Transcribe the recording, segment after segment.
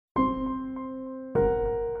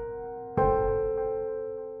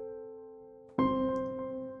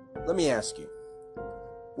Let me ask you,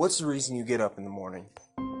 what's the reason you get up in the morning?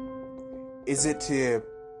 Is it to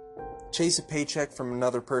chase a paycheck from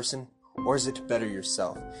another person, or is it to better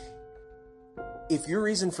yourself? If your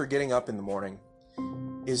reason for getting up in the morning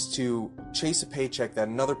is to chase a paycheck that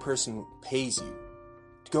another person pays you,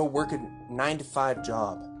 to go work a 9-to-5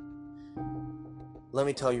 job, let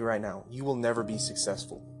me tell you right now, you will never be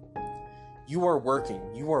successful. You are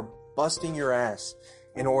working, you are busting your ass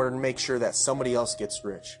in order to make sure that somebody else gets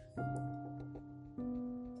rich.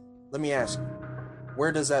 Let me ask you,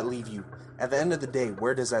 where does that leave you? At the end of the day,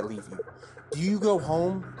 where does that leave you? Do you go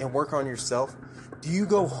home and work on yourself? Do you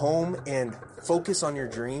go home and focus on your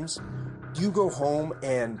dreams? Do you go home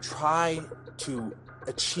and try to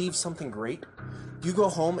achieve something great? Do you go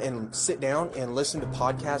home and sit down and listen to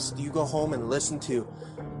podcasts? Do you go home and listen to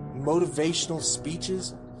motivational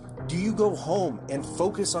speeches? Do you go home and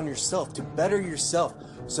focus on yourself to better yourself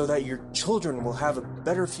so that your children will have a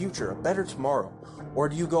better future, a better tomorrow? Or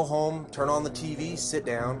do you go home, turn on the TV, sit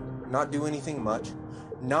down, not do anything much,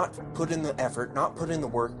 not put in the effort, not put in the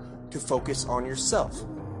work to focus on yourself?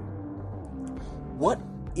 What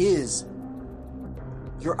is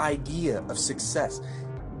your idea of success?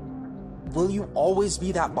 Will you always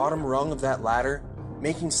be that bottom rung of that ladder,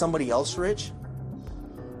 making somebody else rich?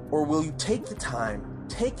 Or will you take the time,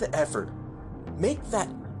 take the effort, make that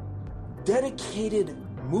dedicated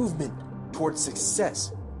movement towards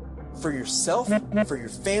success for yourself, for your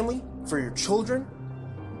family, for your children,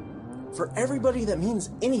 for everybody that means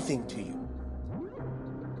anything to you?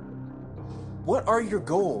 What are your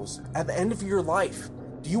goals at the end of your life?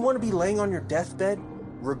 Do you want to be laying on your deathbed,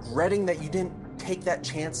 regretting that you didn't take that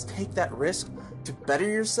chance, take that risk to better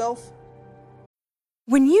yourself?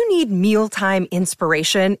 When you need mealtime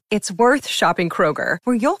inspiration, it's worth shopping Kroger,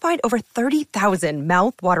 where you'll find over 30,000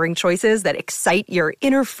 mouth-watering choices that excite your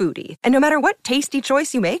inner foodie. And no matter what tasty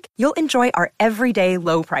choice you make, you'll enjoy our everyday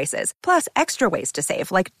low prices, plus extra ways to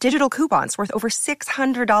save, like digital coupons worth over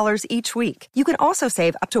 $600 each week. You can also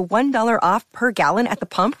save up to $1 off per gallon at the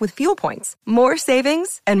pump with fuel points. More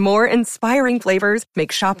savings and more inspiring flavors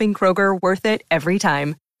make shopping Kroger worth it every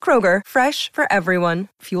time. Kroger, fresh for everyone.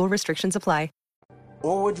 Fuel restrictions apply.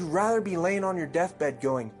 Or would you rather be laying on your deathbed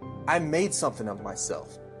going, I made something of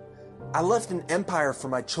myself. I left an empire for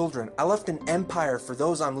my children. I left an empire for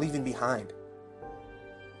those I'm leaving behind.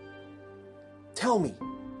 Tell me,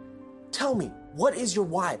 what is your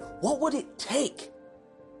why? What would it take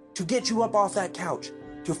to get you up off that couch,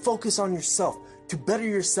 to focus on yourself, to better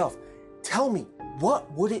yourself? Tell me,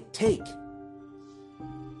 what would it take?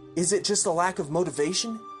 Is it just a lack of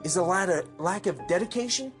motivation? Is it a lack of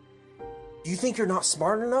dedication? Do you think you're not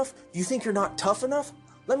smart enough? Do you think you're not tough enough?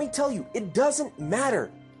 Let me tell you, it doesn't matter.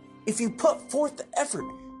 If you put forth the effort,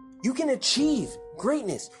 you can achieve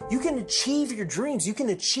greatness. You can achieve your dreams. You can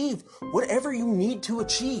achieve whatever you need to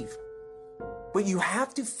achieve. But you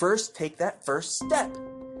have to first take that first step.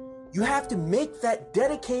 You have to make that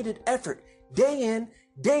dedicated effort day in,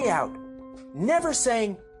 day out. Never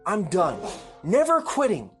saying, I'm done. Never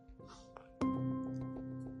quitting.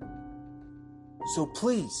 So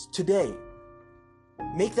please, today,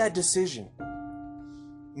 make that decision.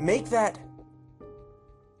 Make that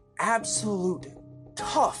absolute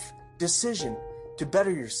tough decision to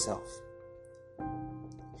better yourself.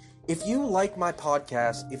 If you like my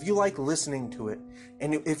podcast, if you like listening to it,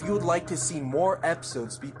 and if you would like to see more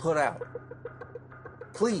episodes be put out,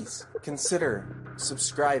 please consider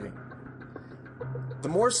subscribing. The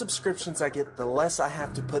more subscriptions I get, the less I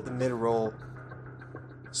have to put the mid-roll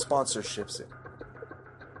sponsorships in.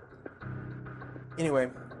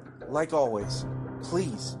 Anyway, like always,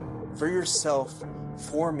 please, for yourself,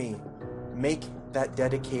 for me, make that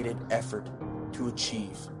dedicated effort to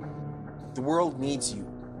achieve. The world needs you.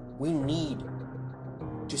 We need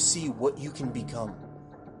to see what you can become.